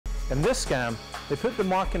In this scam, they put the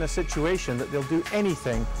mark in a situation that they'll do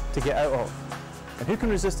anything to get out of. And who can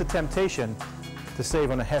resist the temptation to save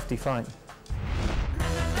on a hefty fine?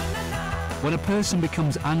 When a person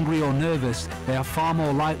becomes angry or nervous, they are far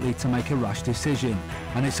more likely to make a rash decision.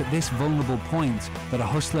 And it's at this vulnerable point that a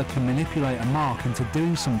hustler can manipulate a mark into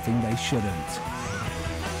doing something they shouldn't.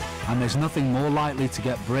 And there's nothing more likely to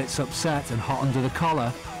get Brits upset and hot under the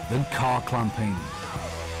collar than car clamping.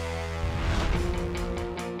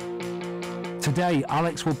 Today,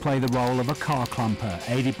 Alex will play the role of a car clamper,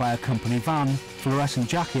 aided by a company van, fluorescent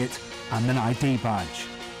jacket and an ID badge.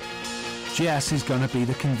 Jess is going to be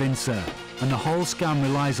the convincer, and the whole scam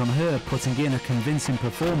relies on her putting in a convincing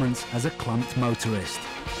performance as a clamped motorist.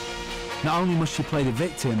 Not only must she play the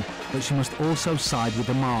victim, but she must also side with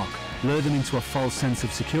the mark, lure them into a false sense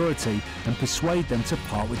of security and persuade them to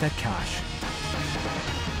part with their cash.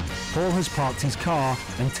 Paul has parked his car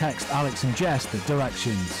and texts Alex and Jess the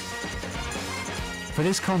directions. For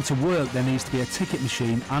this con to work, there needs to be a ticket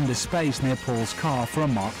machine and a space near Paul's car for a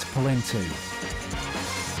mark to pull into.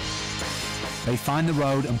 They find the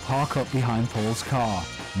road and park up behind Paul's car.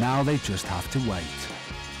 Now they just have to wait.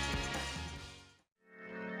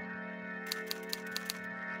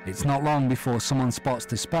 It's not long before someone spots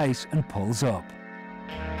the space and pulls up.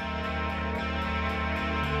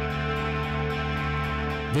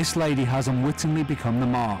 This lady has unwittingly become the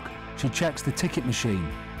mark. She checks the ticket machine.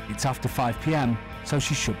 It's after 5 p.m, so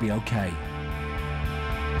she should be okay.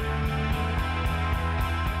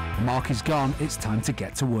 The mark is gone, it's time to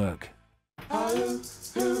get to work.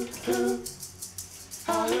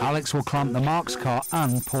 Alex will clamp the mark's car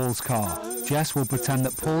and Paul's car. Jess will pretend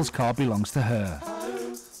that Paul's car belongs to her.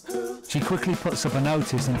 She quickly puts up a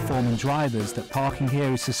notice informing drivers that parking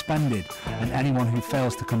here is suspended and anyone who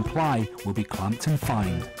fails to comply will be clamped and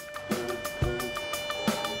fined.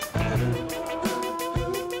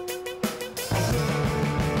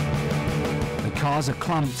 The cars are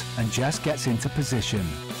clamped and Jess gets into position.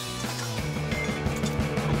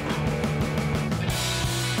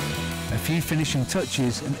 A few finishing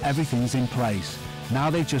touches and everything's in place. Now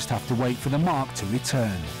they just have to wait for the mark to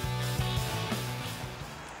return.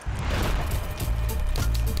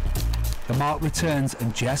 The mark returns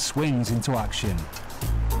and Jess swings into action.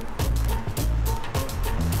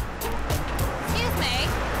 Excuse me,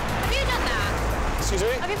 have you done that? Excuse me?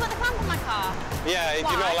 Have you put the clamp on my car? Yeah, you're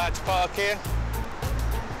not allowed to park here.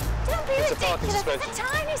 Don't be It's a parking ridiculous, suspension. it's a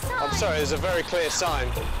tiny sign. I'm sorry, there's a very clear sign.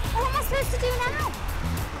 Well, what am I supposed to do now?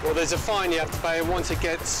 Well, there's a fine you have to pay, and once it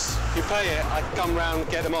gets, you pay it, I can come round and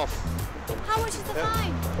get them off. How much is the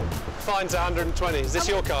fine? Fine's 120. Is this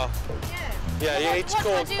your car? Yeah. Yeah, you need to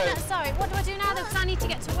call. What do I do now? Sorry, what do I do now though? Because I need to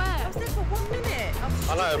get to work. I was there for 1 minute.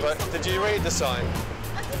 I know, but did you read the sign?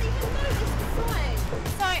 I didn't even notice the sign.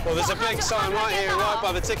 Sorry. Well, there's a big sign right here, right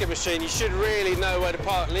by the ticket machine. You should really know where to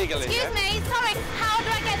park legally. Excuse me, sorry. How do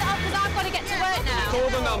I get that off? Because I've got to get to work now. Call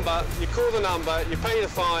the number, you pay the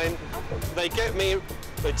fine, they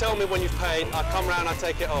tell me when you've paid, I come round, I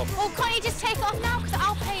take it off. Well, can't you just take it off now? Because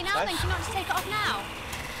I'll pay now, then can you not just take it off now?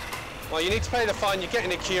 Well, you need to pay the fine, you get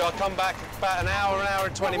in a queue, I'll come back about an hour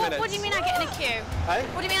and 20 minutes. What do you mean I get in a queue? Hey?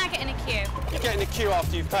 What do you mean I get in a queue? You get in a queue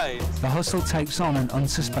after you've paid. The hustle takes on an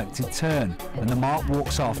unsuspected turn, and the mark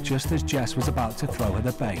walks off just as Jess was about to throw her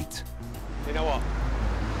the bait. You know what?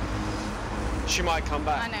 She might come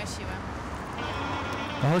back. I know she will.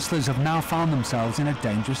 The hustlers have now found themselves in a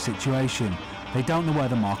dangerous situation. They don't know where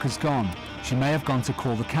the mark has gone. She may have gone to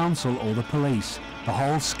call the council or the police. The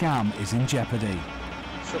whole scam is in jeopardy.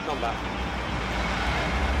 She'll come back.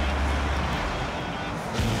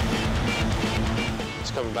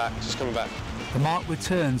 She's coming back, she's coming back. The mark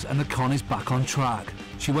returns and the con is back on track.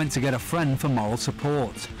 She went to get a friend for moral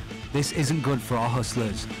support. This isn't good for our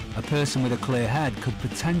hustlers. A person with a clear head could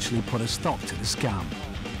potentially put a stop to the scam.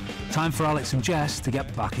 Time for Alex and Jess to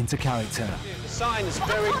get back into character. The sign is But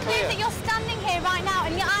very I can't clear. believe that you're standing here right now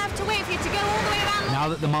and yet I have to wait for you to go all the way around. Now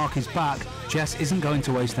that the mark is back, Jess isn't going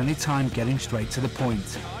to waste any time getting straight to the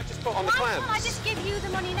point. I just put on the Why clamps. can't I just give you the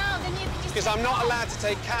money now? Then you can just... Because I'm not allowed to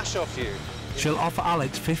take cash off you. She'll offer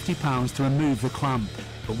Alex £50 to remove the clamp,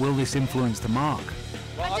 but will this influence the mark?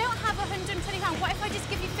 I don't have £120. What if I just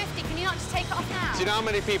give you 50? Can you not just take it off now? Do you know how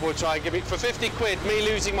many people would try and give me... For 50 quid, me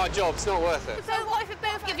losing my job, it's not worth it. So what if we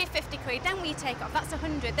both give you 50 quid, then will you take it off? That's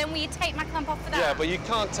 100. Then will you take my clamp off for that? Yeah, but you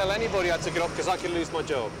can't tell anybody I took it off because I could lose my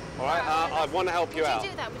job. All right? I want to help you out. Would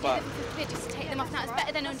you do that? Would you do it for 50 just to take them off now? It's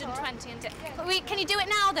better than 120. And can you do it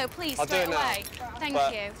now, though, please? I'll do it now. Thank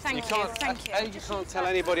you. Thank you. Thank you. You can't tell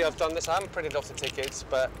anybody I've done this. I haven't printed off the tickets,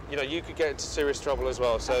 but you know you could get into serious trouble as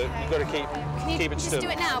well. So you've got to keep it just still. do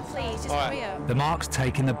it now, please? Just hurry up. The mark's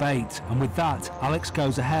taking the bait, and with that, Alex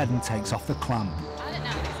goes ahead and takes off the clamp. I don't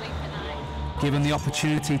know. Sleep at night. Given the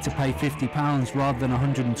opportunity to pay £50 rather than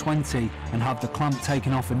 120 and have the clamp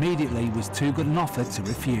taken off immediately was too good an offer to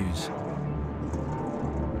refuse.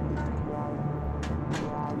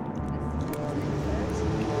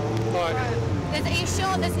 Are you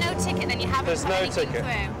sure there's no ticket then? You haven't There's put no anything ticket.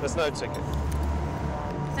 through? There's no ticket.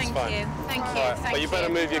 Thank you. Thank you. Right. Thank But you better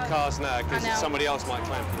move your cars now because I know. somebody else might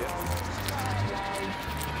clamp you.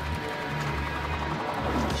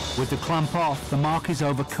 With the clamp off, the mark is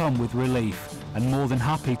overcome with relief and more than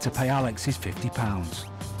happy to pay Alex his £50.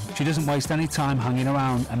 She doesn't waste any time hanging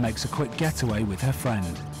around and makes a quick getaway with her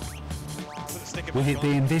friend. With it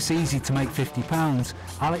being this easy to make £50,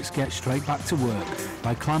 Alex gets straight back to work.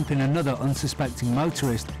 By clamping another unsuspecting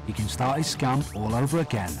motorist, he can start his scam all over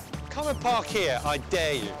again. Come and park here, I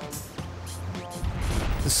dare you.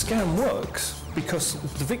 The scam works because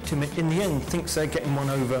the victim in the end thinks they're getting one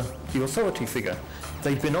over the authority figure.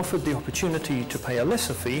 They've been offered the opportunity to pay a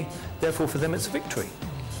lesser fee, therefore for them it's a victory.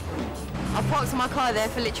 I parked my car there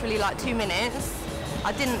for literally like 2 minutes.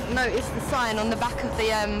 I didn't notice the sign on the back of the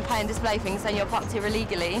pay and display thing saying you're parked here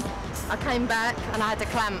illegally. I came back and I had a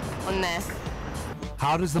clamp on there.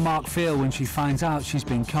 How does the mark feel when she finds out she's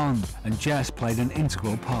been conned and Jess played an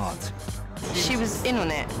integral part? She was in on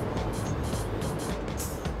it.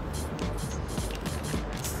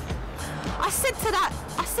 I said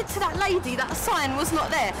to that lady that the sign was not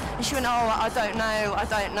there, and she went, "Oh, I don't know.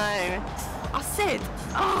 I said,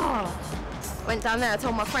 "Oh." Went down there, I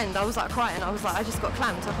told my friend, I was like crying, I was like, I just got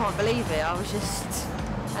clamped, I can't believe it. I was just,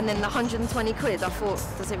 and then the 120 quid, I thought,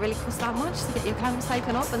 does it really cost that much to get your clamps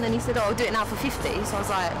taken off? And then he said, oh, I'll do it now for 50. So I was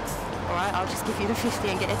like, all right, I'll just give you the 50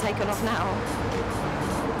 and get it taken off now.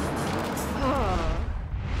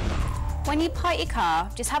 When you park your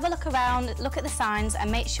car, just have a look around, look at the signs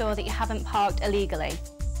and make sure that you haven't parked illegally.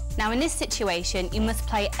 Now in this situation, you must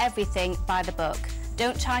play everything by the book.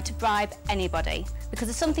 Don't try to bribe anybody, because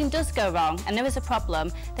if something does go wrong and there is a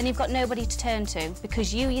problem, then you've got nobody to turn to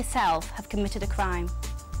because you yourself have committed a crime.